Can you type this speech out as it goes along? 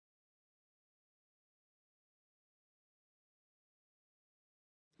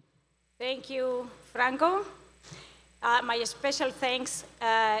Thank you, Franco. My special thanks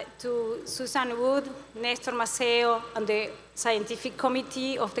to Susan Wood, Nestor Maceo, and the scientific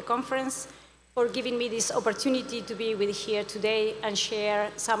committee of the conference for giving me this opportunity to be with here today and share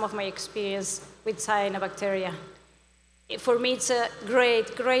some of my experience with cyanobacteria. For me, it's a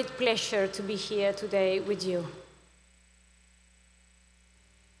great, great pleasure to be here today with you.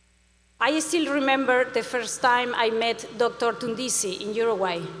 I still remember the first time I met Dr. Tundisi in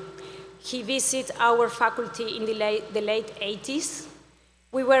Uruguay. He visited our faculty in the late 80s.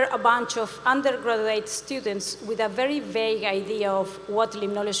 We were a bunch of undergraduate students with a very vague idea of what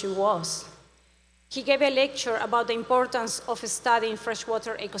limnology was. He gave a lecture about the importance of studying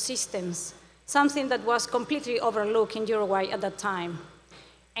freshwater ecosystems, something that was completely overlooked in Uruguay at that time.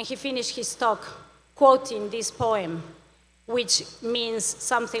 And he finished his talk quoting this poem, which means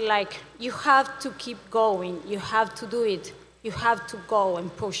something like, you have to keep going, you have to do it, you have to go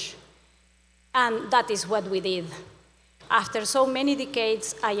and push. And that is what we did. After so many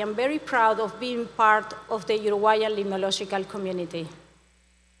decades, I am very proud of being part of the Uruguayan limnological community.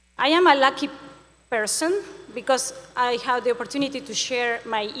 I am a lucky person because I had the opportunity to share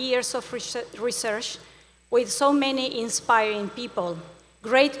my years of research with so many inspiring people,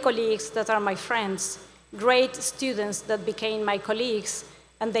 great colleagues that are my friends, great students that became my colleagues,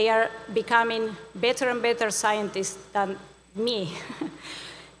 and they are becoming better and better scientists than me.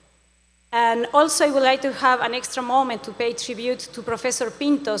 And also, I would like to have an extra moment to pay tribute to Professor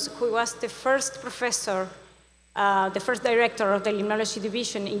Pintos, who was the first professor, the first director of the limnology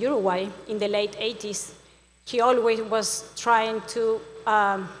division in Uruguay in the late 80s. He always was trying to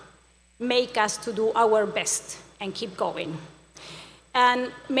make us to do our best and keep going.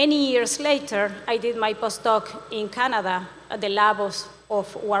 And many years later, I did my postdoc in Canada at the lab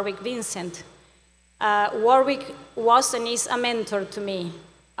of Warwick Vincent. Warwick was and is a mentor to me,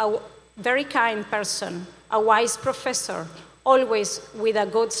 a very kind person, a wise professor, always with a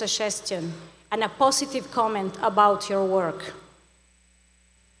good suggestion and a positive comment about your work.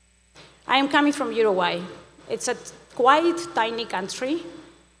 I am coming from Uruguay. It's a quite tiny country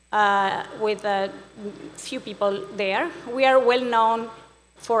with a few people there. We are well known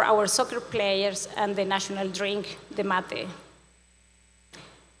for our soccer players and the national drink, the mate.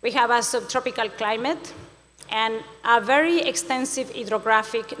 We have a subtropical climate and a very extensive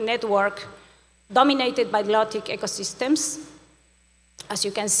hydrographic network dominated by glottic ecosystems, as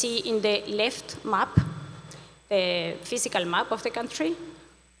you can see in the left map, the physical map of the country.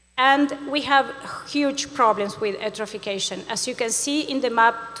 And we have huge problems with eutrophication. As you can see in the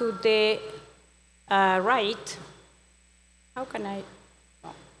map to the right, how can I,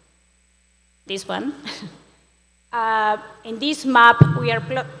 oh, this one. In this map, we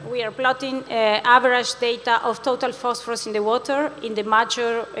are plotting average data of total phosphorus in the water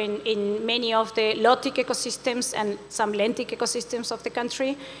in many of the lotic ecosystems and some lentic ecosystems of the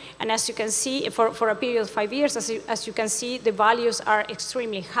country. And as you can see, for a period of 5 years, as you can see, the values are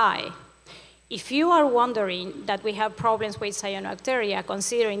extremely high. If you are wondering that we have problems with cyanobacteria,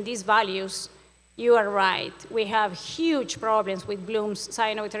 considering these values, you are right. We have huge problems with blooms,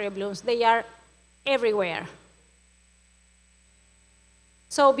 cyanobacteria blooms. They are everywhere.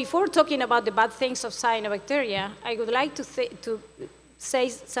 So before talking about the bad things of cyanobacteria, I would like to say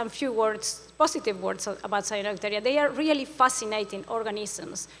some few words, positive words about cyanobacteria. They are really fascinating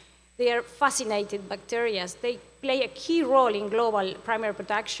organisms. They are fascinating bacteria. They play a key role in global primary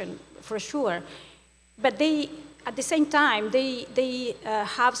production, for sure. But they, at the same time, they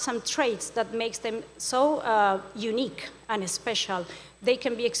have some traits that makes them so unique and special. They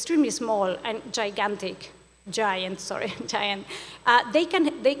can be extremely small and giant.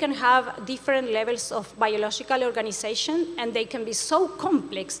 They can have different levels of biological organization, and they can be so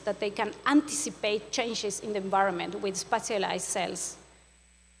complex that they can anticipate changes in the environment with specialized cells.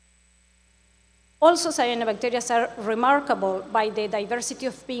 Also, cyanobacteria are remarkable by the diversity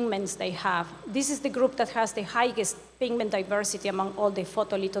of pigments they have. This is the group that has the highest pigment diversity among all the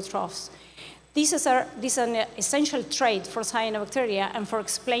photolithotrophs. This is an essential trait for cyanobacteria and for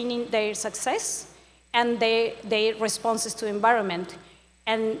explaining their success and their responses to environment.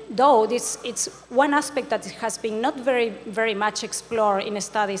 And though it's one aspect that has been not very much explored in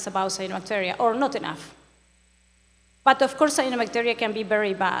studies about cyanobacteria, or not enough. But of course, cyanobacteria can be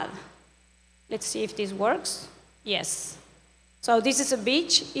very bad. Let's see if this works. Yes. So this is a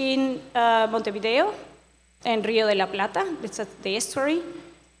beach in Montevideo and Rio de la Plata. It's at the estuary.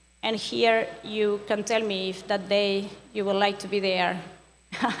 And here you can tell me if that day you would like to be there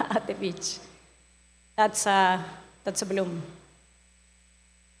at the beach. That's a bloom.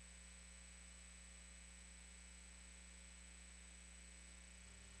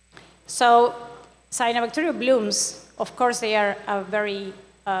 So cyanobacteria blooms, of course, they are a very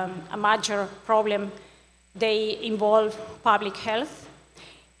a major problem. They involve public health.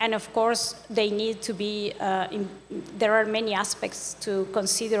 And of course, they need to be, there are many aspects to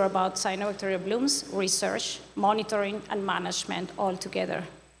consider about cyanobacteria blooms, research, monitoring, and management all together.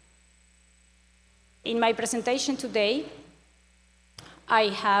 In my presentation today, I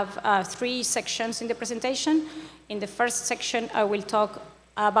have 3 sections in the presentation. In the first section, I will talk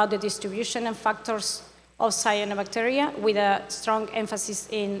about the distribution and factors of cyanobacteria with a strong emphasis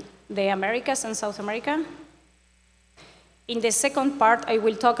in the Americas and South America. In the second part, I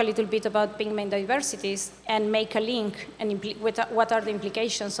will talk a little bit about pigment diversities and make a link and with what are the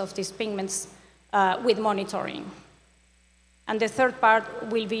implications of these pigments with monitoring. And the third part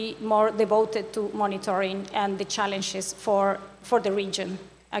will be more devoted to monitoring and the challenges for the region,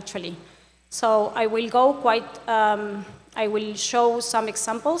 actually. So I will go quite, I will show some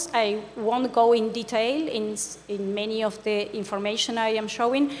examples. I won't go in detail in many of the information I am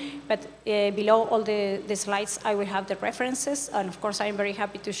showing, but below all the slides, I will have the references. And of course, I'm very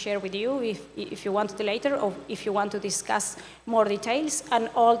happy to share with you if you want to later, or if you want to discuss more details. And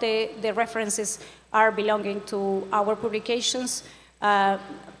all the references are belonging to our publications.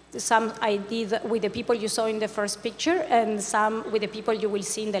 Some I did with the people you saw in the first picture, and some with the people you will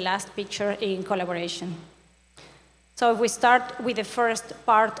see in the last picture in collaboration. So if we start with the first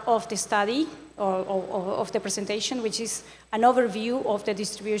part of the study, or of the presentation, which is an overview of the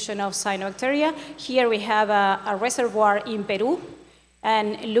distribution of cyanobacteria. Here we have a reservoir in Peru,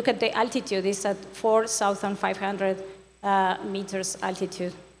 and look at the altitude. It's at 4,500 meters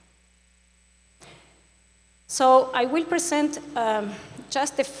altitude. So I will present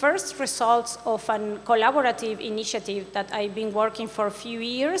just the first results of a collaborative initiative that I've been working for a few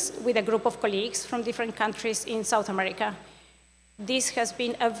years with a group of colleagues from different countries in South America. This has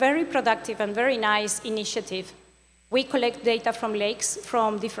been a very productive and very nice initiative. We collect data from lakes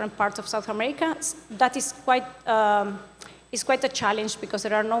from different parts of South America. That is quite a challenge because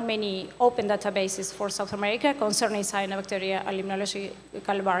there are not many open databases for South America concerning cyanobacteria and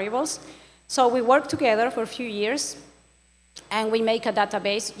limnological variables. So we worked together for a few years, and we make a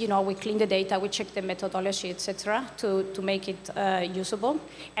database. You know, we clean the data, we check the methodology, etc., to make it usable.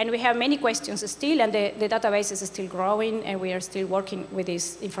 And we have many questions still, and the database is still growing, and we are still working with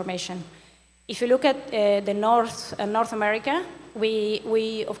this information. If you look at the North America,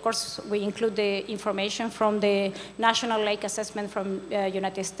 we of course include the information from the National Lake Assessment from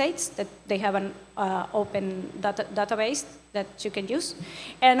United States, that they have an open database that you can use.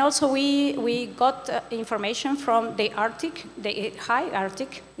 And also we got information from the Arctic, the high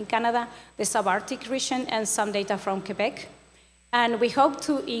Arctic in Canada, the subarctic region, and some data from Quebec. And we hope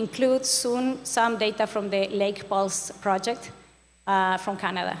to include soon some data from the Lake Pulse project from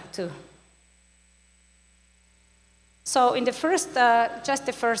Canada too. So in the first, just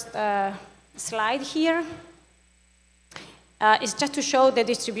the first slide here, is just to show the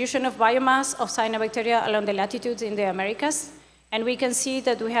distribution of biomass of cyanobacteria along the latitudes in the Americas. And we can see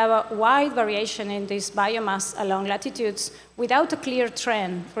that we have a wide variation in this biomass along latitudes without a clear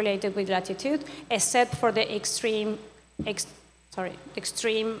trend related with latitude, except for the extreme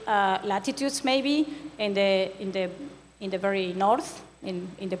latitudes maybe in the very north,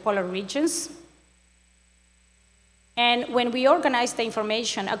 in the polar regions. And when we organize the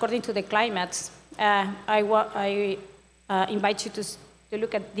information according to the climates, I invite you to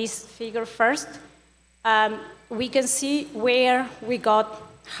look at this figure first. We can see where we got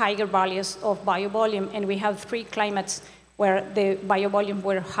higher values of biovolume, and we have 3 climates where the biovolume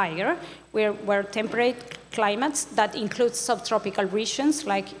were higher, were temperate climates that include subtropical regions,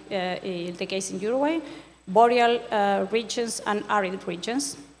 like in the case in Uruguay, boreal regions, and arid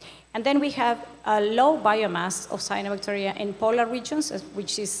regions. And then we have a low biomass of cyanobacteria in polar regions,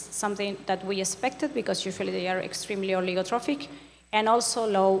 which is something that we expected because usually they are extremely oligotrophic, and also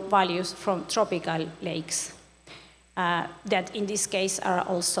low values from tropical lakes that in this case are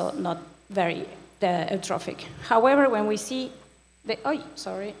also not very eutrophic. However, when we see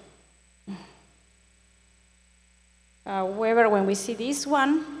however, when we see this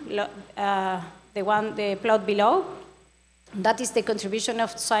one, the plot below, that is the contribution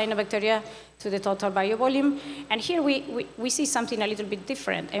of cyanobacteria to the total biovolume. And here we see something a little bit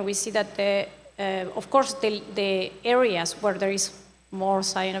different. And we see that, of course, the areas where there is more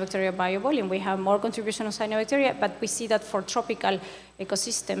cyanobacteria biovolume, we have more contribution of cyanobacteria, but we see that for tropical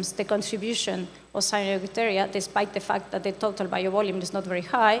ecosystems, the contribution of cyanobacteria, despite the fact that the total biovolume is not very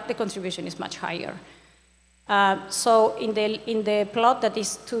high, the contribution is much higher. So in the plot that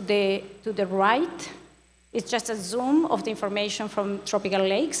is to the right, It's just a zoom of the information from tropical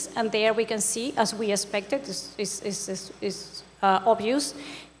lakes, and there we can see, as we expected, is obvious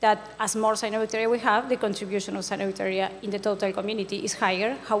that as more cyanobacteria we have, the contribution of cyanobacteria in the total community is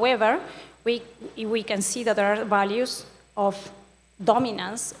higher. However, we can see that there are values of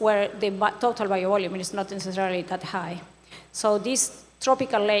dominance where the total biovolume is not necessarily that high. So these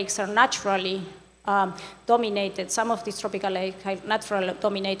tropical lakes are naturally dominated. Some of these tropical lakes are naturally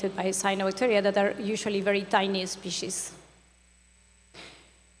dominated by cyanobacteria that are usually very tiny species.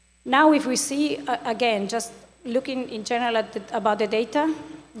 Now if we see, again, just looking in general about the data,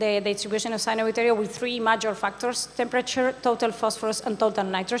 the distribution of cyanobacteria with three major factors: temperature, total phosphorus, and total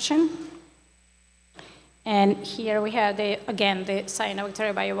nitrogen. And here we have, again, the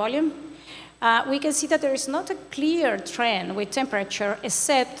cyanobacteria biovolume. We can see that there is not a clear trend with temperature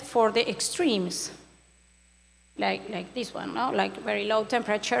except for the extremes, like this one, no? Like very low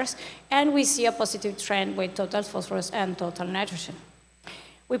temperatures. And we see a positive trend with total phosphorus and total nitrogen.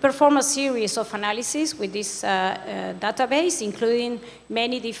 We perform a series of analyses with this database, including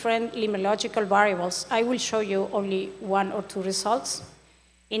many different limnological variables. I will show you only one or two results.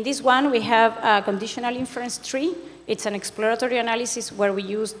 In this one, we have a conditional inference tree. It's an exploratory analysis where we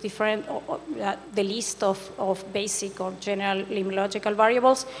use different, the list of basic or general limnological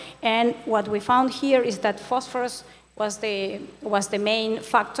variables. And what we found here is that phosphorus was the main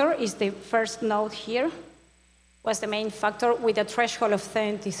factor, is the first node here, was the main factor with a threshold of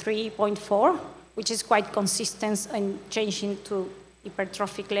 73.4, which is quite consistent in changing to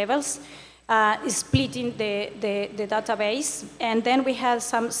hypertrophic levels. Splitting the database. And then we have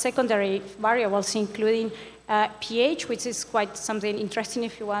some secondary variables, including pH, which is quite something interesting.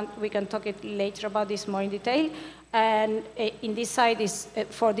 If you want, we can talk it later about this more in detail. And in this side is,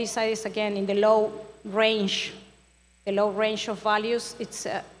 for this side is again in the low range of values. It's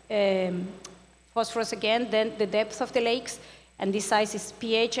phosphorus again, then the depth of the lakes, and this side is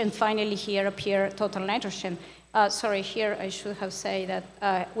pH, and finally here appear total nitrogen. Sorry, here I should have said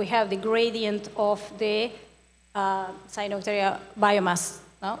that we have the gradient of the cyanobacteria biomass,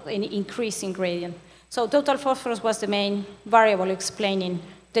 no? An increasing gradient. So total phosphorus was the main variable explaining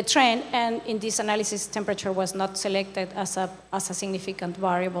the trend, and in this analysis, temperature was not selected as a significant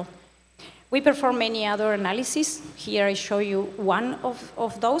variable. We perform many other analyses. Here I show you one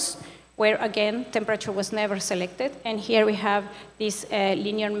of those, where again, temperature was never selected. And here we have these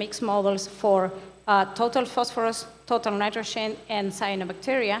linear mixed models for total phosphorus, total nitrogen, and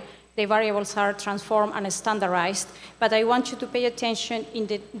cyanobacteria. The variables are transformed and standardized, but I want you to pay attention in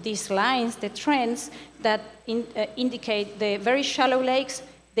these lines, the trends that indicate the very shallow lakes,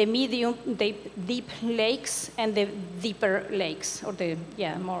 the medium, the deep lakes, and the deeper lakes, or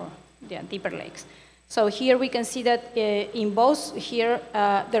deeper lakes. So here we can see that in both here,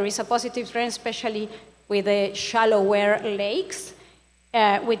 there is a positive trend, especially with the shallower lakes,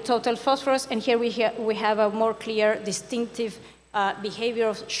 with total phosphorus, and here we have a more clear, distinctive behavior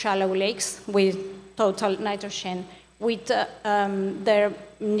of shallow lakes with total nitrogen. With their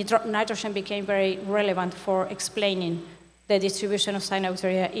nitrogen became very relevant for explaining the distribution of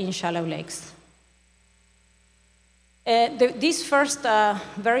cyanobacteria in shallow lakes. This first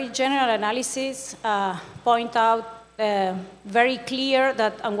very general analysis point out very clear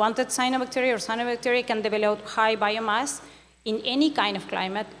that unwanted cyanobacteria or cyanobacteria can develop high biomass in any kind of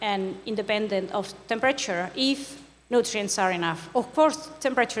climate and independent of temperature if nutrients are enough. Of course,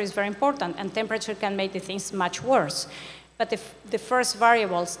 temperature is very important, and temperature can make the things much worse. But the first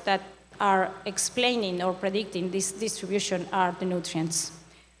variables that are explaining or predicting this distribution are the nutrients.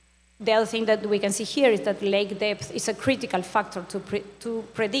 The other thing that we can see here is that lake depth is a critical factor to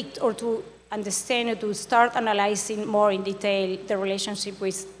predict or to understand or to start analyzing more in detail the relationship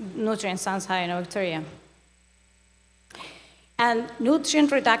with nutrients and cyanobacteria. And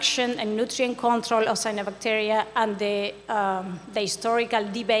nutrient reduction and nutrient control of cyanobacteria and the historical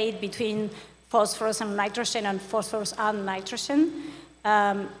debate between phosphorus and nitrogen and phosphorus and nitrogen,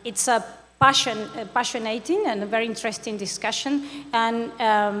 it's a passionating and a very interesting discussion. And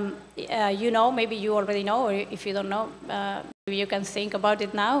you know, maybe you already know, or if you don't know, maybe you can think about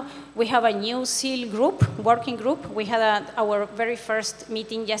it now. We have a new SEAL group, working group. We had our very first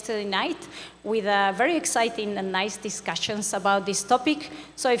meeting yesterday night with very exciting and nice discussions about this topic.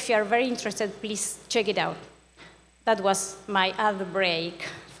 So if you are very interested, please check it out. That was my ad break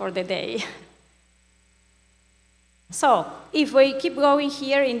for the day. So, if we keep going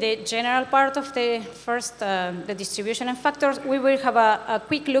here in the general part of the first, the distribution and factors, we will have a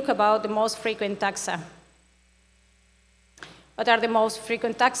quick look about the most frequent taxa. What are the most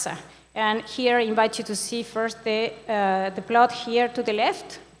frequent taxa? And here I invite you to see first the plot here to the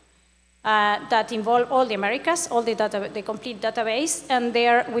left. that involve all the Americas, all the complete database, and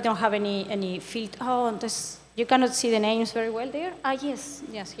there we don't have any field. Oh, you cannot see the names very well there? Ah, yes,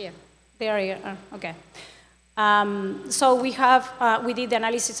 here. They are here, okay. So we did the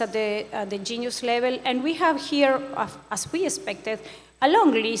analysis at the genus level, and we have here, as we expected, a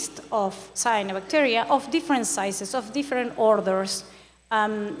long list of cyanobacteria of different sizes, of different orders.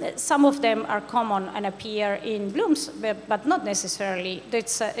 Some of them are common and appear in blooms, but not necessarily.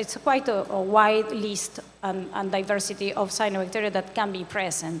 It's quite a wide list and diversity of cyanobacteria that can be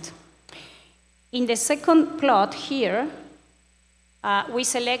present. In the second plot here, we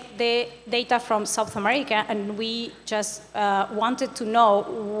select the data from South America, and we just wanted to know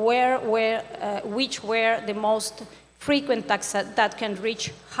which were the most frequent taxa that can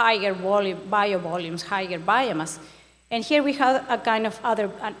reach higher biovolumes, higher biomass. And here we have a kind of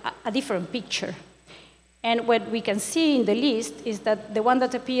a different picture. And what we can see in the list is that the one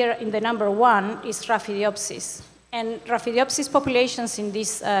that appears in the number 1 is Raphidiopsis. And Raphidiopsis populations in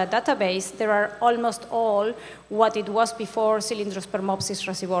this database, there are almost all what it was before Cylindrospermopsis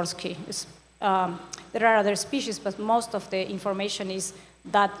raciborski. There are other species, but most of the information is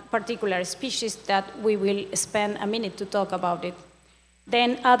that particular species that we will spend a minute to talk about it.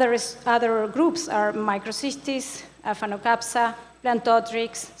 Then other groups are Microcystis, Aphanocapsa,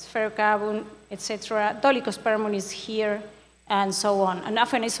 Plantotrix, Sphaerocarbon, etc. Dolichospermum is here, and so on. And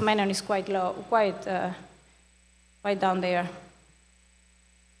Aphanisomenon is quite low, quite down there.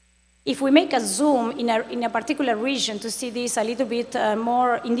 If we make a zoom in a particular region to see this a little bit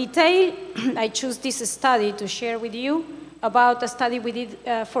more in detail, I choose this study to share with you about a study we did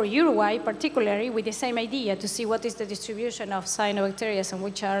for Uruguay, particularly with the same idea to see what is the distribution of cyanobacteria and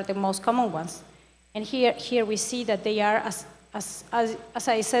which are the most common ones. And here we see that they are, as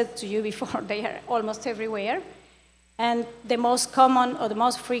I said to you before, they are almost everywhere. And the most common or the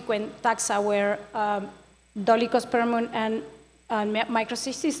most frequent taxa were Dolichospermum and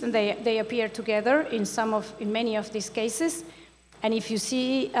Microcystis, and they appear together in many of these cases. And if you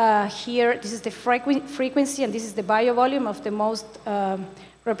see here, this is the frequency, and this is the biovolume of the most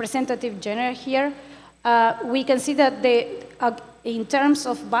representative genera here. We can see that in terms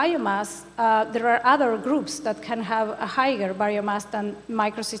of biomass, there are other groups that can have a higher biomass than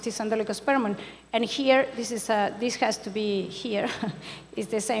Microcystis and Dolichospermum. And here, this has to be here, is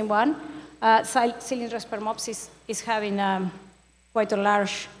the same one. Cylindrospermopsis is having quite a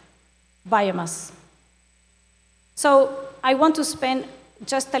large biomass. So I want to spend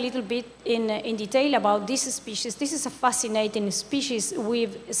just a little bit in detail about this species. This is a fascinating species.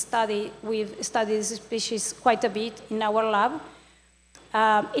 We've studied this species quite a bit in our lab.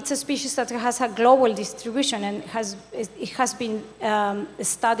 It's a species that has a global distribution and it has been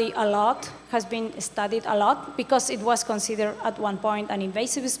studied a lot because it was considered at one point an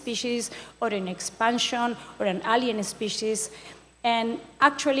invasive species or an expansion or an alien species. And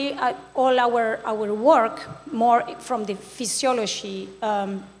actually, all our work, more from the physiology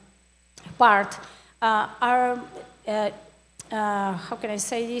part, are, how can I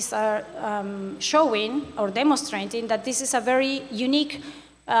say this, are showing or demonstrating that this is a very unique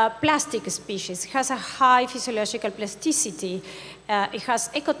plastic species. It has a high physiological plasticity. It has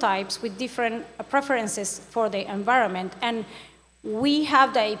ecotypes with different preferences for the environment. And we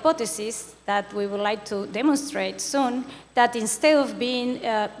have the hypothesis that we would like to demonstrate soon that instead of being,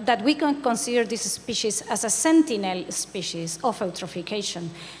 that we can consider this species as a sentinel species of eutrophication.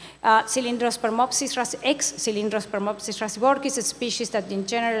 Cylindrospermopsis raciborki is a species that in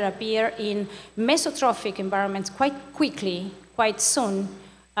general appear in mesotrophic environments quite quickly, quite soon,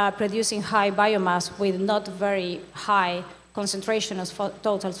 producing high biomass with not very high concentration of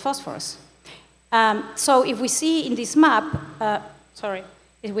total phosphorus. So if we see in this map,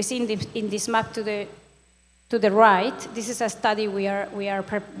 if we see in this map to the right, this is a study we are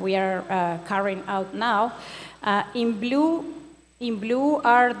carrying out now. In blue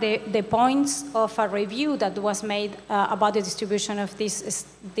are the points of a review that was made about the distribution of this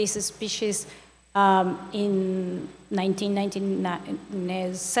species in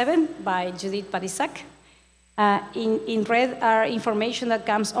 1997 by Judith Padisak. In red are information that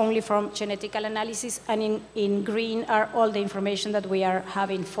comes only from genetical analysis, and in green are all the information that we are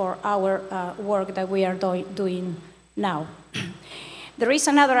having for our work that we are doing now. There is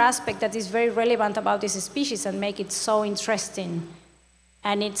another aspect that is very relevant about this species and make it so interesting,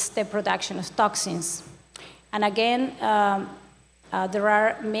 and it's the production of toxins. And again, there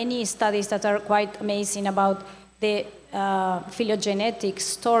are many studies that are quite amazing about the phylogenetic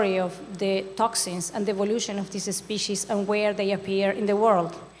story of the toxins and the evolution of this species and where they appear in the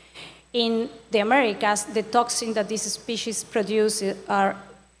world. In the Americas, the toxins that this species produces are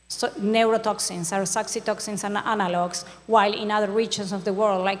neurotoxins or saxitoxins and analogs, while in other regions of the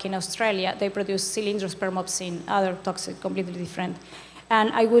world, like in Australia, they produce cylindrospermopsin, other toxins completely different.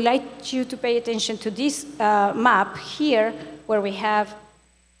 And I would like you to pay attention to this map here, where we have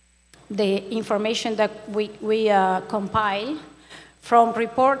the information that we compile from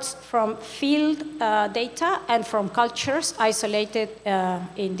reports from field data and from cultures isolated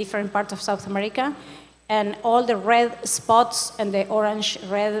in different parts of South America. And all the red spots and the orange,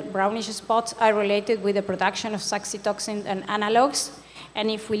 red, brownish spots are related with the production of saxitoxin and analogs. And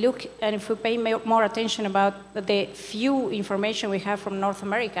if we look, and if we pay more attention about the few information we have from North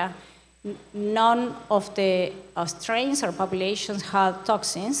America, none of the strains or populations have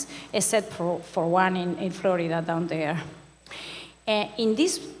toxins, except for one in Florida down there. In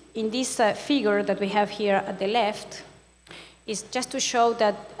this figure that we have here at the left, is just to show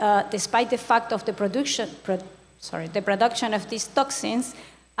that despite the fact of the production of these toxins,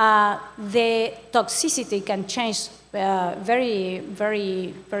 the toxicity can change very,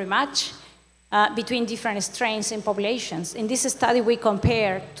 very, very much between different strains in populations. In this study, we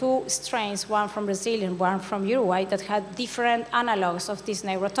compare two strains, one from Brazil and one from Uruguay, that had different analogs of these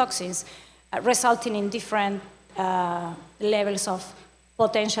neurotoxins, resulting in different levels of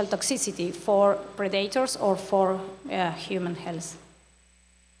potential toxicity for predators or for human health.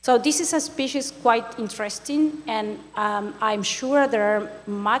 So this is a species quite interesting, and I'm sure there are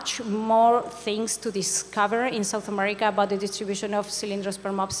much more things to discover in South America about the distribution of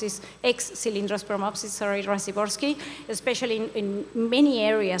Cylindrospermopsis, X-Cylindrospermopsis raciborski, especially in many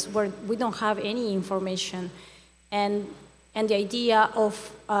areas where we don't have any information. And the idea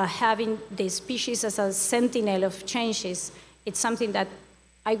of having the species as a sentinel of changes, it's something that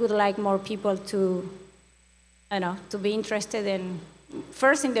I would like more people to be interested in.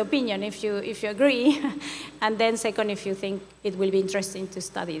 First, in the opinion, if you agree, and then second, if you think it will be interesting to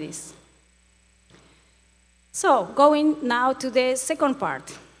study this. So, going now to the second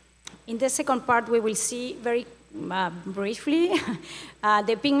part. In the second part, we will see very briefly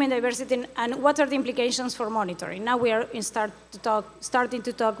the pigment diversity and what are the implications for monitoring. Now we are starting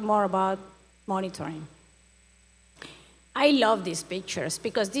to talk more about monitoring. I love these pictures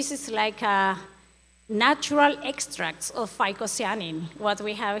because this is like natural extracts of phycocyanin, what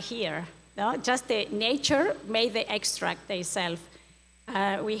we have here. No? Just the nature made the extract itself.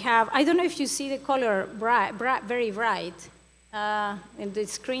 We have, I don't know if you see the color very bright. And the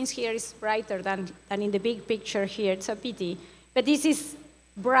screens here is brighter than in the big picture here. It's a pity. But this is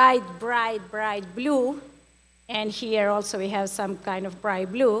bright, bright, bright blue. And here also we have some kind of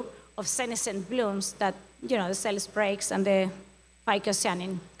bright blue of senescent blooms that, the cells breaks and the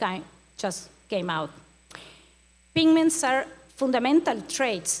phycocyanin just came out. Pigments are fundamental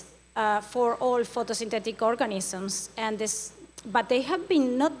traits for all photosynthetic organisms, but they have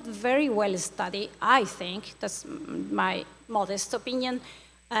been not very well studied, I think. That's my modest opinion,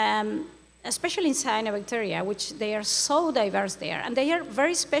 especially in cyanobacteria, which they are so diverse there. And they are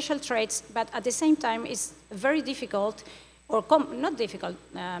very special traits, but at the same time, it's very difficult, or not difficult,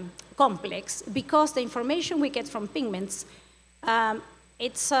 complex, because the information we get from pigments,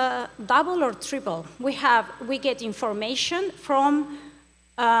 it's double or triple. We get information from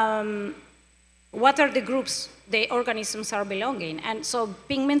what are the groups the organisms are belonging. And so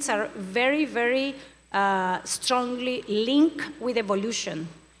pigments are very, very strongly linked with evolution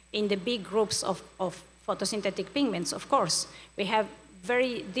in the big groups of photosynthetic pigments, of course. We have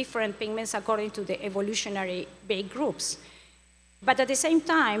very different pigments according to the evolutionary big groups. But at the same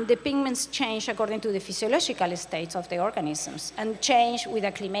time, the pigments change according to the physiological states of the organisms, and change with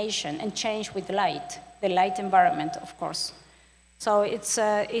acclimation, and change with light, the light environment, of course. So it's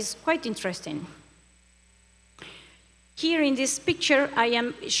quite interesting. Here in this picture, I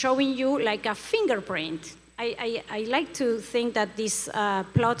am showing you like a fingerprint. I like to think that these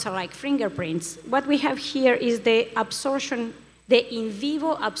plots are like fingerprints. What we have here is the absorption, the in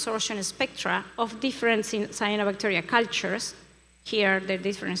vivo absorption spectra of different cyanobacteria cultures. Here, the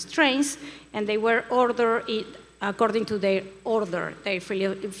different strains, and they were ordered according to their order, their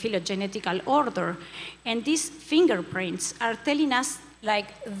phylogenetical order. And these fingerprints are telling us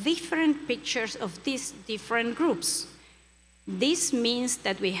like different pictures of these different groups. This means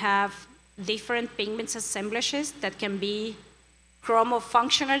that we have different pigments assemblages that can be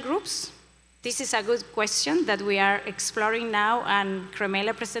chromofunctional groups. This is a good question that we are exploring now, and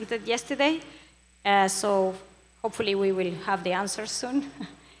Cremela presented yesterday. So hopefully we will have the answer soon.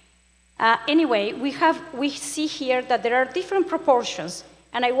 Anyway, we see here that there are different proportions,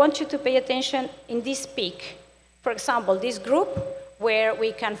 and I want you to pay attention in this peak. For example, this group, where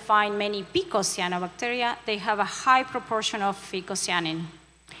we can find many picocyanobacteria, they have a high proportion of phycocyanin.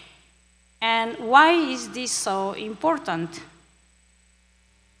 And why is this so important?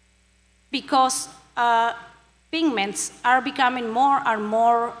 Because pigments are becoming more and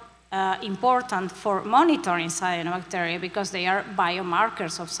more important for monitoring cyanobacteria because they are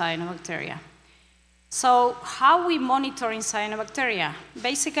biomarkers of cyanobacteria. So how we monitor in cyanobacteria?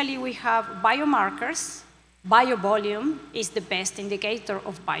 Basically, we have biomarkers. Biovolume is the best indicator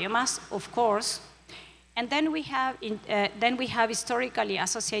of biomass, of course. And then we have historically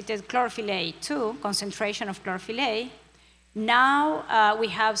associated chlorophyll A2, concentration of chlorophyll A. Now we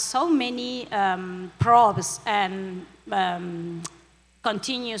have so many probes and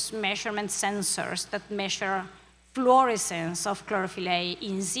continuous measurement sensors that measure fluorescence of chlorophyll A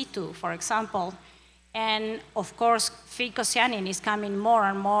in situ, for example. And of course, phycocyanin is coming more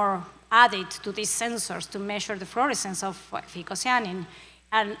and more added to these sensors to measure the fluorescence of phycocyanin.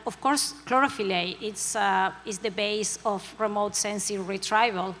 And of course, chlorophyll A is the base of remote sensing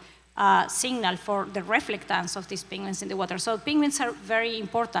retrieval signal for the reflectance of these pigments in the water. So pigments are very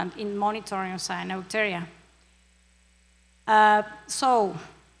important in monitoring cyanobacteria. So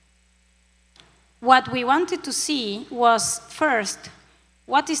what we wanted to see was, first,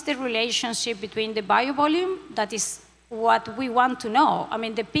 what is the relationship between the biovolume? That is what we want to know. I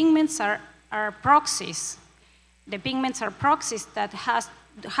mean, the pigments are proxies. The pigments are proxies that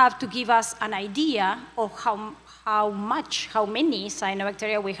have to give us an idea of how many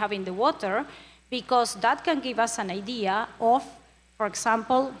cyanobacteria we have in the water, because that can give us an idea of, for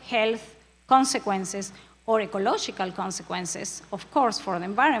example, health consequences or ecological consequences, of course, for the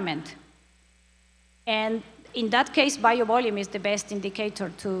environment. And in that case, biovolume is the best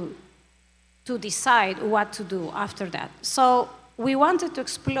indicator to decide what to do after that. So we wanted to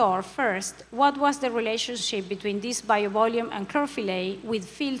explore first what was the relationship between this biovolume and chlorophyll A with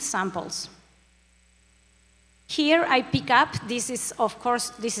field samples. Here I pick up, this is, of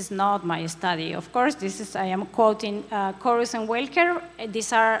course, this is not my study. Of course, I am quoting Chorus and Welker.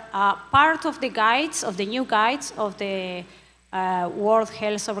 These are part of the guides, of the new guides of the World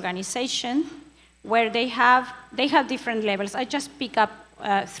Health Organization, where they have different levels. I just pick up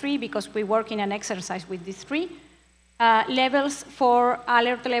 3 because we work in an exercise with these 3. Levels for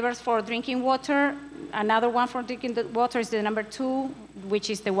alert levels for drinking water. Another one for drinking water is the number 2, which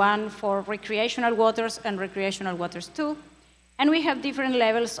is the one for recreational waters and recreational waters 2. And we have different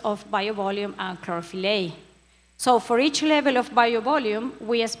levels of biovolume and chlorophyll A. So for each level of biovolume,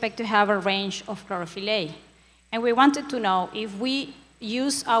 we expect to have a range of chlorophyll A. And we wanted to know if we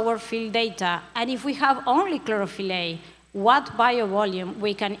use our field data and if we have only chlorophyll A, what biovolume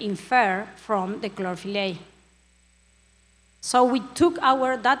we can infer from the chlorophyll A. So we took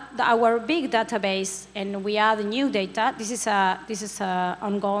our big database and we add new data. This is an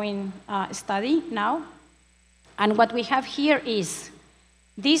ongoing study now. And what we have here is,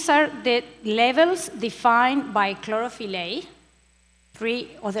 these are the levels defined by chlorophyll A, 3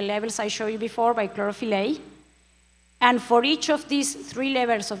 of the levels I showed you before by chlorophyll A. And for each of these 3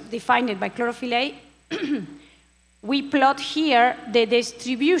 levels defined by chlorophyll A, we plot here the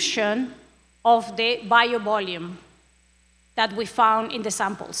distribution of the biovolume that we found in the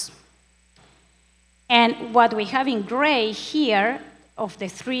samples. And what we have in gray here of the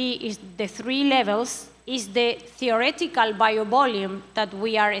 3 levels is the theoretical biovolume that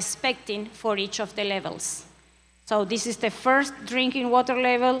we are expecting for each of the levels. So this is the first drinking water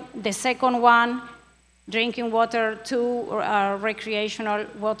level, the second one, drinking water 2, recreational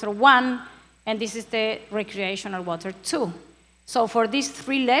water 1, and this is the recreational water 2. So for these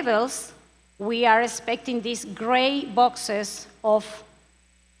 3 levels, we are expecting these gray boxes of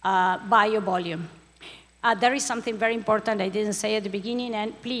biovolume. There is something very important I didn't say at the beginning,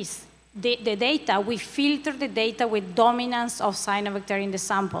 and please, the data, we filter the data with dominance of cyanobacteria in the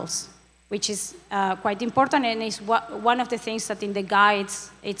samples, which is quite important, and is one of the things that in the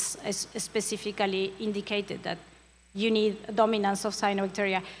guides, it's specifically indicated that you need dominance of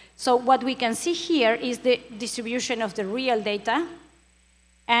cyanobacteria. So what we can see here is the distribution of the real data.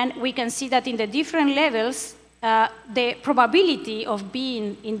 And we can see that in the different levels, the probability of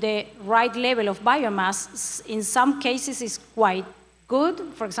being in the right level of biomass in some cases is quite good,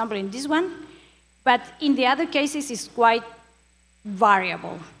 for example, in this one, but in the other cases is quite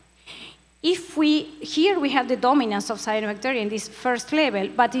variable. Here we have the dominance of cyanobacteria in this first level,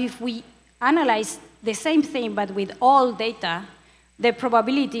 but if we analyze the same thing but with all data, the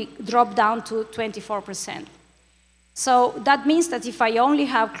probability dropped down to 24%. So that means that if I only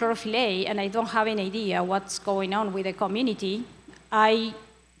have chlorophyll A and I don't have any idea what's going on with the community, I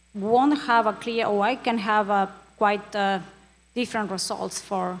won't have a clear, or I can have quite different results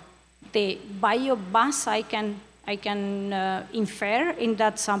for the biomass I can infer in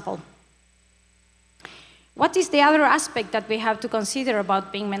that sample. What is the other aspect that we have to consider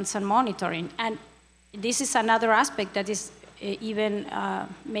about pigments and monitoring? And this is another aspect that is even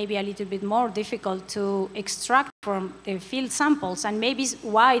maybe a little bit more difficult to extract from the field samples, and maybe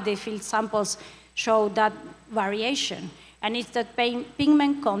why the field samples show that variation. And it's that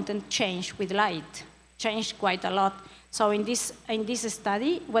pigment content changed with light, changed quite a lot. So in this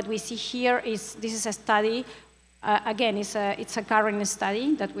study, what we see here is, this is a study, again, it's a current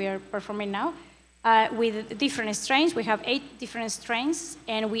study that we are performing now, with different strains. We have 8 different strains,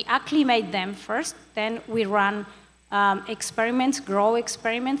 and we acclimate them first, then we run experiments, grow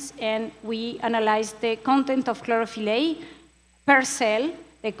experiments, and we analyze the content of chlorophyll A per cell,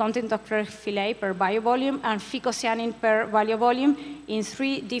 the content of chlorophyll A per biovolume, and phycocyanin per biovolume in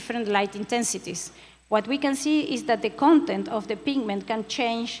 3 different light intensities. What we can see is that the content of the pigment can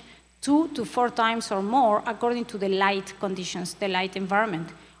change 2 to 4 times or more according to the light conditions, the light environment.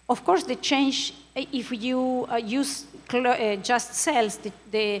 Of course, the change, if you use just cells,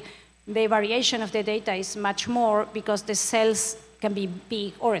 the variation of the data is much more because the cells can be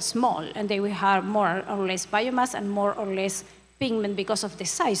big or small, and they will have more or less biomass and more or less pigment because of the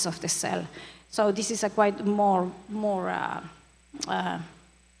size of the cell. So this is a quite more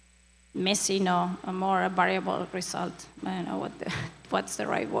messy, no, a more variable result. I don't know what's the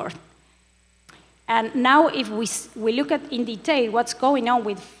right word. And now if we look at in detail what's going on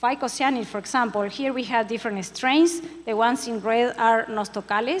with phycocyanin, for example, here we have different strains. The ones in red are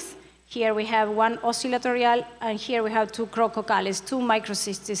nostocales. Here we have 1 oscillatorial, and here we have 2 crococales, 2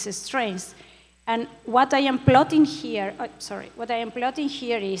 microcystis strains. And what I am plotting here,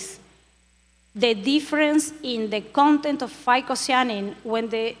 is the difference in the content of phycocyanin when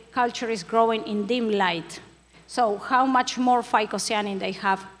the culture is growing in dim light. So how much more phycocyanin they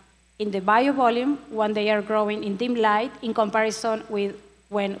have in the biovolume when they are growing in dim light in comparison with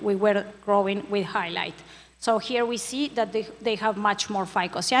when we were growing with high light. So here we see that they have much more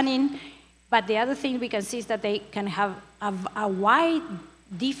phycocyanin, but the other thing we can see is that they can have a wide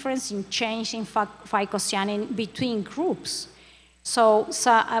difference in change in phycocyanin between groups. So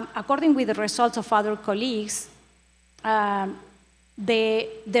according with the results of other colleagues,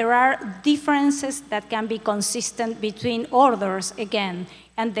 there are differences that can be consistent between orders again,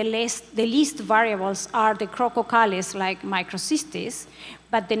 and the least variables are the crococales like microcystis,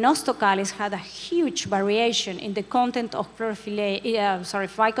 but the nostocales had a huge variation in the content of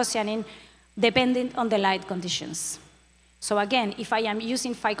phycocyanin depending on the light conditions. So again, if I am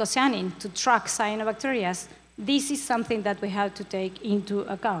using phycocyanin to track cyanobacteria, this is something that we have to take into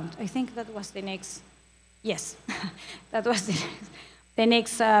account. I think that was the next, yes, that was the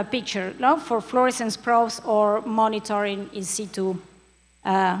next picture, no? For fluorescence probes or monitoring in situ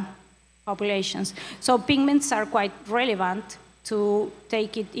populations. So pigments are quite relevant to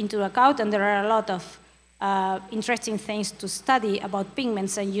take it into account, and there are a lot of interesting things to study about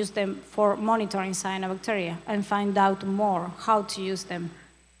pigments and use them for monitoring cyanobacteria and find out more how to use them.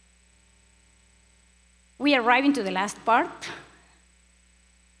 We are arriving to the last part.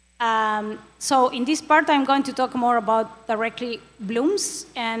 So in this part, I'm going to talk more about directly blooms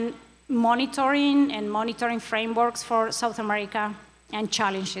and monitoring frameworks for South America and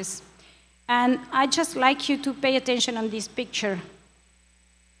challenges. And I'd just like you to pay attention on this picture.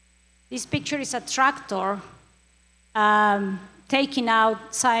 This picture is a tractor taking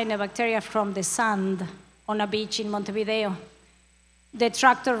out cyanobacteria from the sand on a beach in Montevideo. The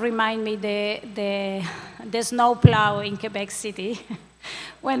tractor reminds me the snow plow in Quebec City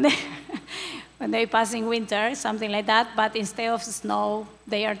when they pass in winter, something like that, but instead of snow,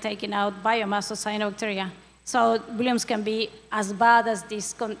 they are taking out biomass of cyanobacteria. So blooms can be as bad as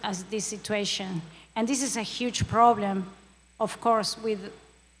this situation. And this is a huge problem, of course, with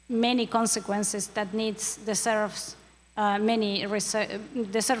many consequences that needs deserves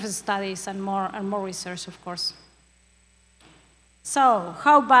deserves studies and more research, of course. So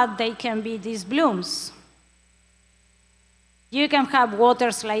how bad they can be, these blooms? You can have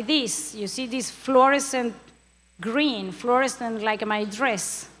waters like this. You see this fluorescent green, fluorescent like my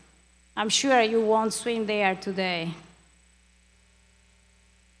dress. I'm sure you won't swim there today.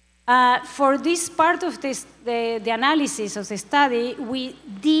 For this part of this, the analysis of the study, we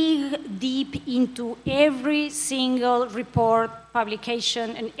dig deep into every single report,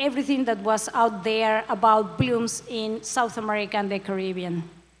 publication, and everything that was out there about blooms in South America and the Caribbean.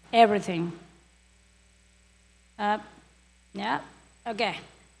 Everything. Yeah, okay.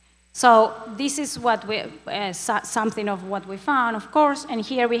 So this is what we, something of what we found, of course, and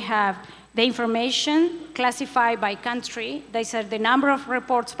here we have the information classified by country. These are the number of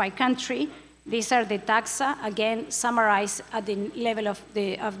reports by country. These are the taxa, again, summarized at the level of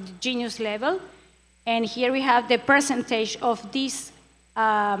the genus level. And here we have the percentage of these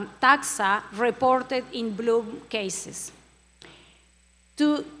taxa reported in bloom cases.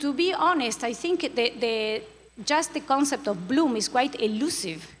 To be honest, I think just the concept of bloom is quite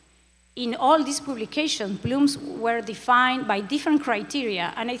elusive. In all these publications, blooms were defined by different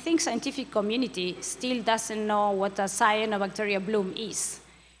criteria, and I think scientific community still doesn't know what a cyanobacteria bloom is.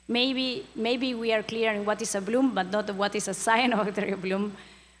 Maybe we are clear in what is a bloom, but not what is a cyanobacteria bloom.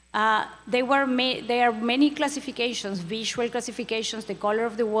 There are many classifications, visual classifications, the color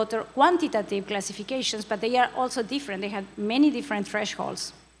of the water, quantitative classifications, but they are also different. They have many different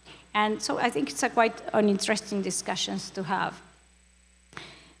thresholds. And so I think it's quite an interesting discussions to have.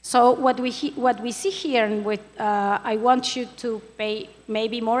 So what we see here, and what I want you to pay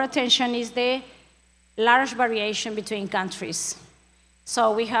maybe more attention, is the large variation between countries.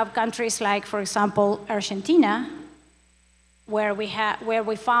 So we have countries like, for example, Argentina, where we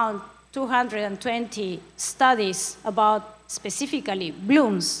found 220 studies about specifically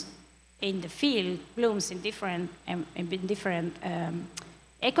blooms in the field, blooms in different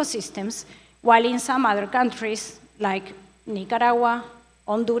ecosystems, while in some other countries like Nicaragua,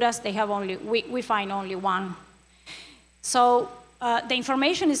 Honduras, they have we find only one. So the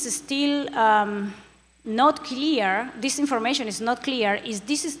information is still not clear. This information is not clear.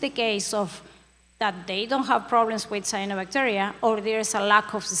 This is the case of that they don't have problems with cyanobacteria, or there is a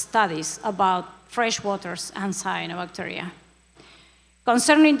lack of studies about freshwaters and cyanobacteria.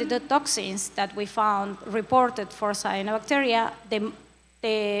 Concerning the toxins that we found reported for cyanobacteria,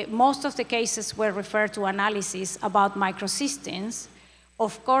 most of the cases were referred to analysis about microcysteines.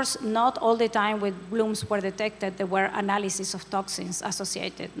 Of course, not all the time with blooms were detected, there were analysis of toxins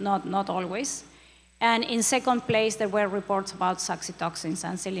associated, not always. And in second place, there were reports about saxitoxins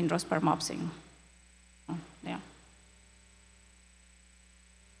and cylindrospermopsin. Yeah.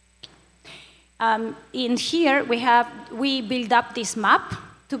 In here, we build up this map.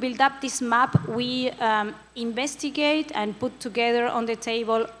 To build up this map, we investigate and put together on the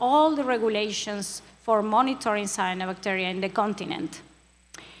table all the regulations for monitoring cyanobacteria in the continent.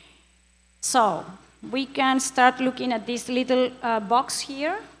 So we can start looking at this little box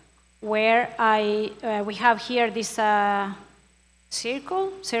here, where we have here this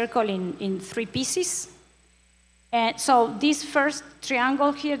circle in 3 pieces. And so this first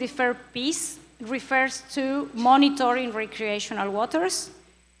triangle here, the first piece, refers to monitoring recreational waters.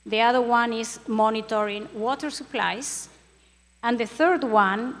 The other one is monitoring water supplies. And the third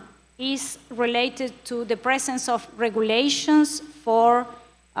one is related to the presence of regulations for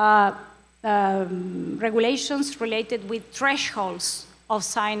regulations related with thresholds of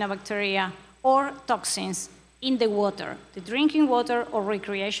cyanobacteria or toxins in the water, the drinking water or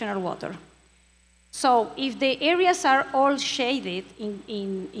recreational water. So if the areas are all shaded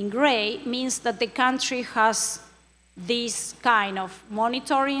in gray, means that the country has this kind of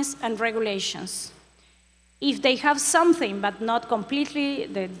monitorings and regulations. If they have something, but not completely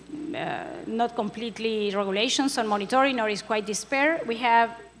regulations on monitoring, or is quite disparate, we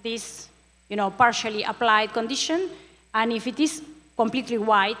have this, partially applied condition. And if it is completely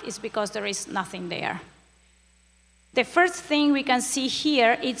white, it's because there is nothing there. The first thing we can see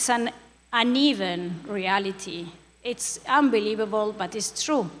here, it's an uneven reality. It's unbelievable, but it's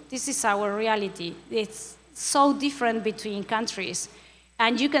true. This is our reality. It's so different between countries.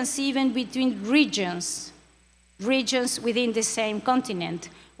 And you can see even between regions within the same continent.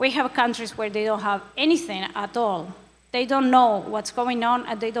 We have countries where they don't have anything at all. They don't know what's going on,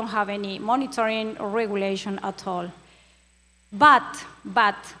 and they don't have any monitoring or regulation at all. But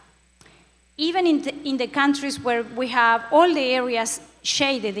even in the countries where we have all the areas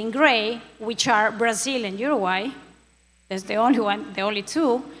shaded in gray, which are Brazil and Uruguay, that's the only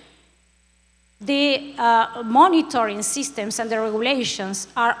two, the monitoring systems and the regulations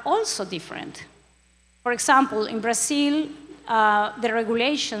are also different. For example, in Brazil, the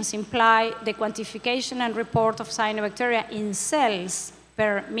regulations imply the quantification and report of cyanobacteria in cells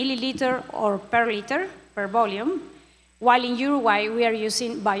per milliliter or per liter, per volume, while in Uruguay, we are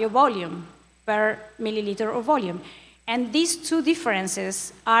using biovolume per milliliter of volume. And these two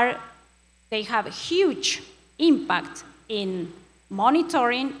differences they have a huge impact in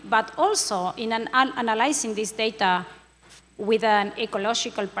monitoring, but also in analyzing this data with an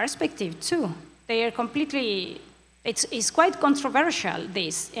ecological perspective too. They are completely, it's quite controversial,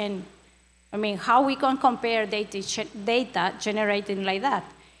 this. And I mean, how we can compare data generated like that.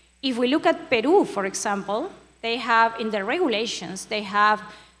 If we look at Peru, for example, they have, in their regulations, they have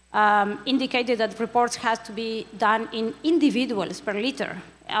indicated that reports have to be done in individuals per liter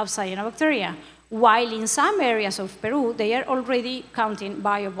of cyanobacteria, while in some areas of Peru, they are already counting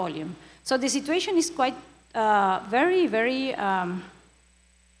biovolume. So the situation is quite very, very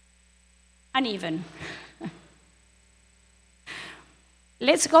uneven.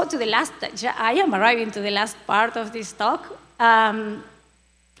 Let's go to the last, I am arriving to the last part of this talk. And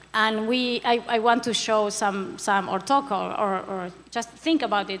I want to show some or talk or just think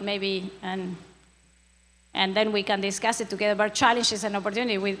about it maybe, and then we can discuss it together about challenges and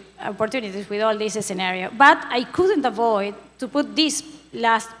opportunities with all this scenario. But I couldn't avoid to put this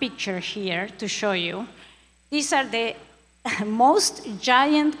last picture here to show you. These are the most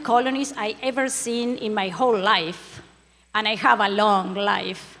giant colonies I ever seen in my whole life. And I have a long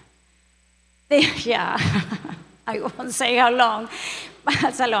life. Yeah, I won't say how long, but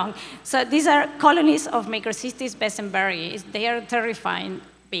it's a long. So these are colonies of Microcystis bessemberrii. They are terrifying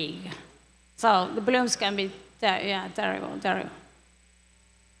big. So the blooms can be terrible, terrible.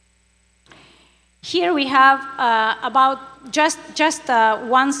 Here we have about just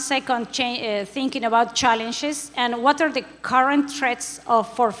 1 second thinking about challenges and what are the current threats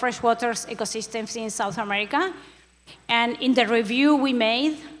for freshwater ecosystems in South America. And in the review we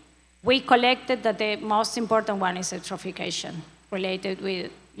made, we collected that the most important one is eutrophication, related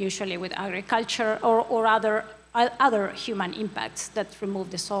usually with agriculture or other human impacts that remove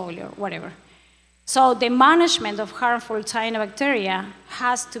the soil or whatever. So the management of harmful cyanobacteria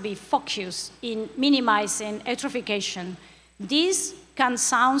has to be focused in minimizing eutrophication. This can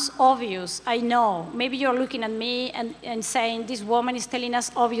sound obvious, I know. Maybe you're looking at me and saying, this woman is telling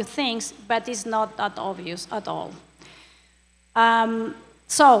us obvious things, but it's not that obvious at all.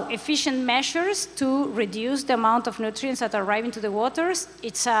 So efficient measures to reduce the amount of nutrients that arrive into the waters,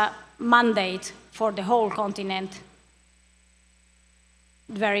 it's a mandate for the whole continent.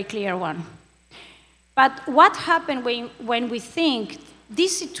 Very clear one. But what happens when we think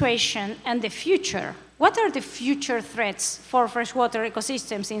this situation and the future? What are the future threats for freshwater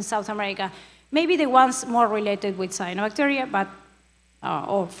ecosystems in South America? Maybe the ones more related with cyanobacteria, but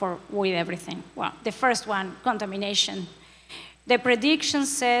with everything. Well, the first one, contamination. The prediction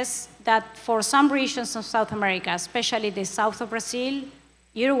says that for some regions of South America, especially the south of Brazil,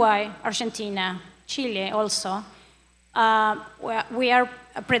 Uruguay, Argentina, Chile also, we are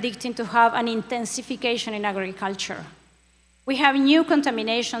predicting to have an intensification in agriculture. We have new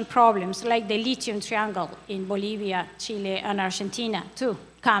contamination problems like the lithium triangle in Bolivia, Chile, and Argentina too,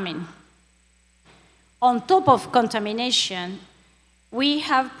 coming. On top of contamination, we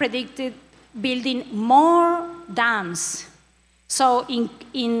have predicted building more dams. So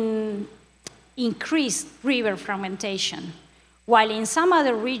increased river fragmentation. While in some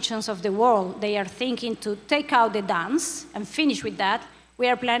other regions of the world, they are thinking to take out the dams and finish with that, we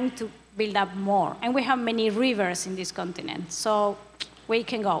are planning to build up more. And we have many rivers in this continent, so we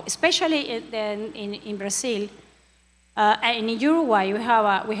can go. Especially in Brazil, and in Uruguay, we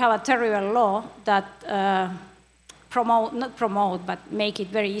have a terrible law that not promote, but make it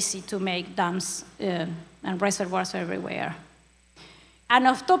very easy to make dams and reservoirs everywhere. And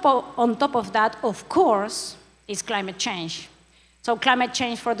on top of that, of course, is climate change. So climate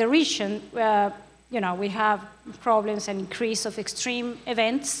change for the region, we have problems and increase of extreme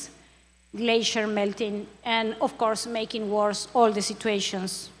events, glacier melting, and of course making worse all the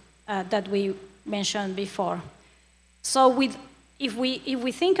situations that we mentioned before. So if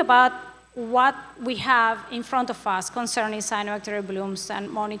we think about what we have in front of us concerning cyanobacteria blooms and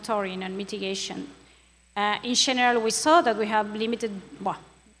monitoring and mitigation, in general, we saw that we have limited, well,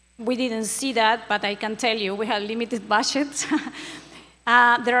 we didn't see that, but I can tell you we have limited budgets.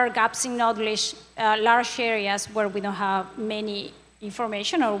 There are gaps in knowledge, large areas where we don't have many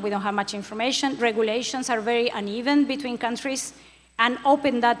information or we don't have much information. Regulations are very uneven between countries, and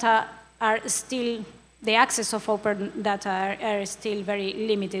open data are still, the access of open data are still very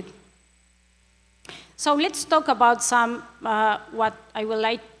limited. So let's talk about some, what I would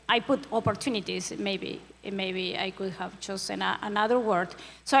like, I put opportunities, maybe I could have chosen another word.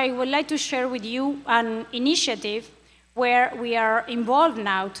 So I would like to share with you an initiative where we are involved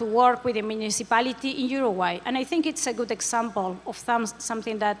now to work with a municipality in Uruguay. And I think it's a good example of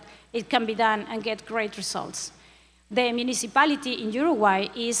something that it can be done and get great results. The municipality in Uruguay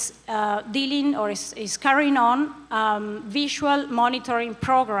is is carrying on visual monitoring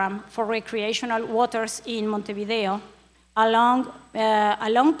program for recreational waters in Montevideo, along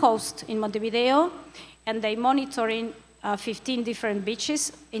coast in Montevideo, and they monitoring 15 different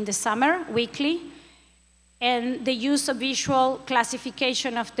beaches in the summer, weekly, and they use a visual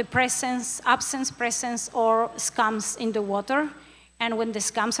classification of the presence, absence, presence, or scums in the water. And when the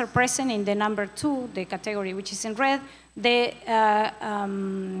scums are present in the number 2, the category which is in red, the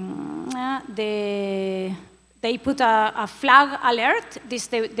they put a flag alert, this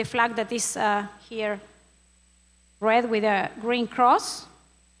the flag that is here red with a green cross.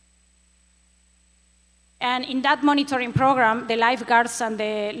 And in that monitoring program, the lifeguards and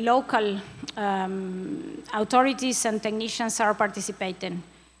the local authorities and technicians are participating.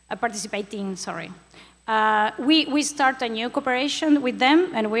 We start a new cooperation with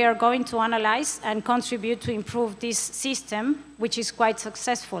them, and we are going to analyze and contribute to improve this system, which is quite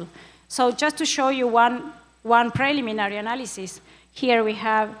successful. So just to show you one preliminary analysis, here we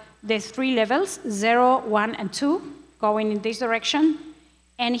have the 3 levels, 0, 1, and 2, going in this direction.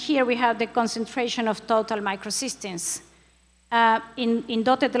 And here we have the concentration of total microsystems. In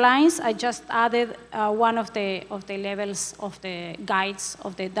dotted lines, I just added one of the levels of the guides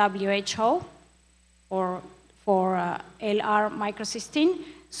of the WHO for LR microcystin.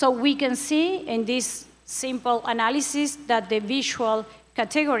 So we can see in this simple analysis that the visual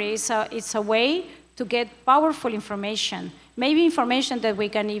category is a way to get powerful information, maybe information that we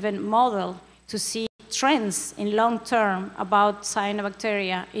can even model to see trends in long term about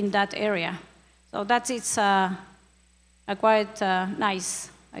cyanobacteria in that area. So it's a quite nice,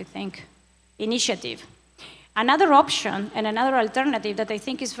 I think, initiative. Another option and another alternative that I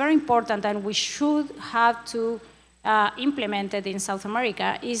think is very important and we should have to implement it in South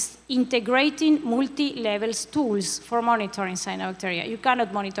America is integrating multi-levels tools for monitoring cyanobacteria. You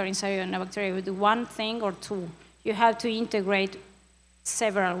cannot monitor cyanobacteria with one thing or two. You have to integrate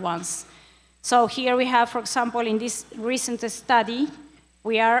several ones. So here we have, for example, in this recent study,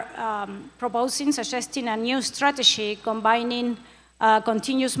 we are suggesting a new strategy combining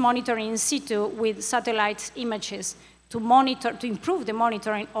continuous monitoring in situ with satellite images to improve the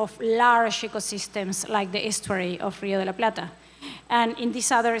monitoring of large ecosystems like the estuary of Rio de la Plata. And in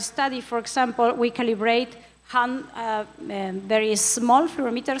this other study, for example, we calibrate very small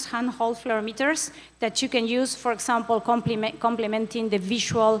fluorometers, handheld fluorometers that you can use, for example, complementing the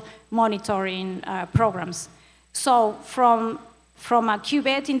visual monitoring programs. So from a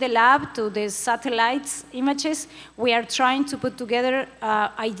cuvette in the lab to the satellites images, we are trying to put together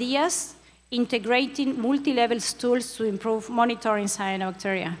ideas, integrating multi-level tools to improve monitoring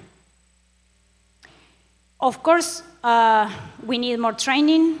cyanobacteria. Of course, we need more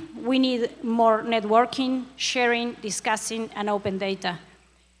training, we need more networking, sharing, discussing, and open data.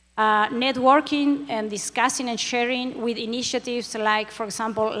 Networking and discussing and sharing with initiatives like, for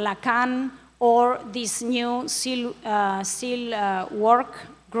example, Lacan or this new SEAL work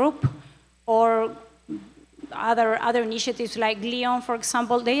group or other initiatives like Lyon, for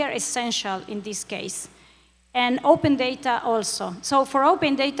example, they are essential in this case. And open data also. So for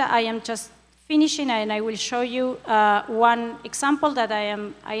open data, I am just finishing, and I will show you one example that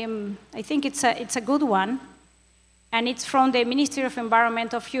I think it's a good one, and it's from the Ministry of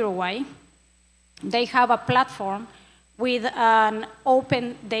Environment of Uruguay. They have a platform with an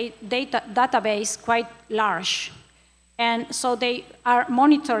open database quite large, and so they are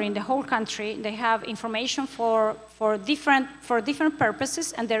monitoring the whole country. They have information for different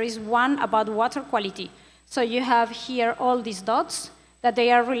purposes, and there is one about water quality. So you have here all these dots that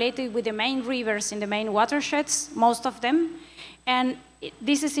they are related with the main rivers in the main watersheds, most of them. And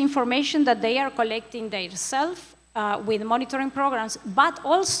this is information that they are collecting themselves with monitoring programs, but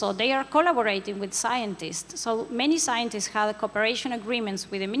also they are collaborating with scientists. So many scientists have cooperation agreements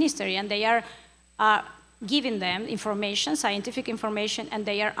with the ministry, and they are giving them information, scientific information, and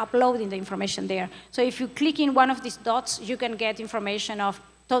they are uploading the information there. So if you click in one of these dots, you can get information of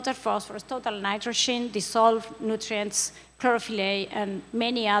total phosphorus, total nitrogen, dissolved nutrients, chlorophyll A, and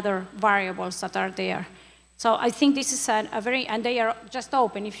many other variables that are there. So I think this is and they are just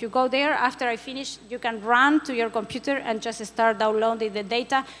open. If you go there, after I finish, you can run to your computer and just start downloading the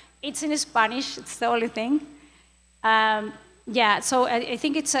data. It's in Spanish, it's the only thing. Yeah, so I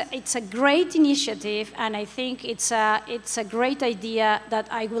think it's a great initiative, and I think it's a great idea that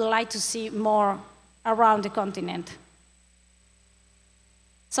I would like to see more around the continent.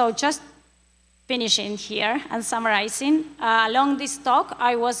 So just finishing here and summarizing, along this talk,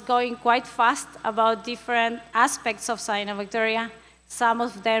 I was going quite fast about different aspects of cyanobacteria. Some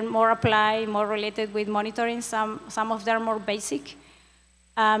of them more applied, more related with monitoring, some of them more basic.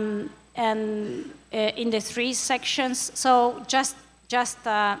 And in the 3 sections, so just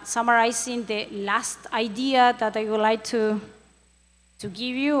summarizing the last idea that I would like to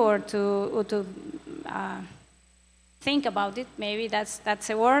give you or to think about it, maybe that's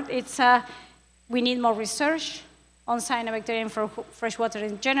a word. It's we need more research on cyanobacteria for freshwater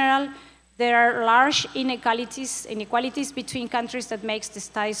in general. There are large inequalities between countries that makes the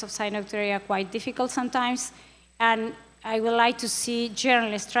studies of cyanobacteria quite difficult sometimes. And I would like to see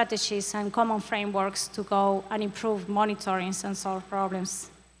general strategies and common frameworks to go and improve monitoring and solve problems.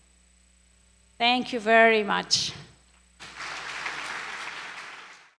 Thank you very much.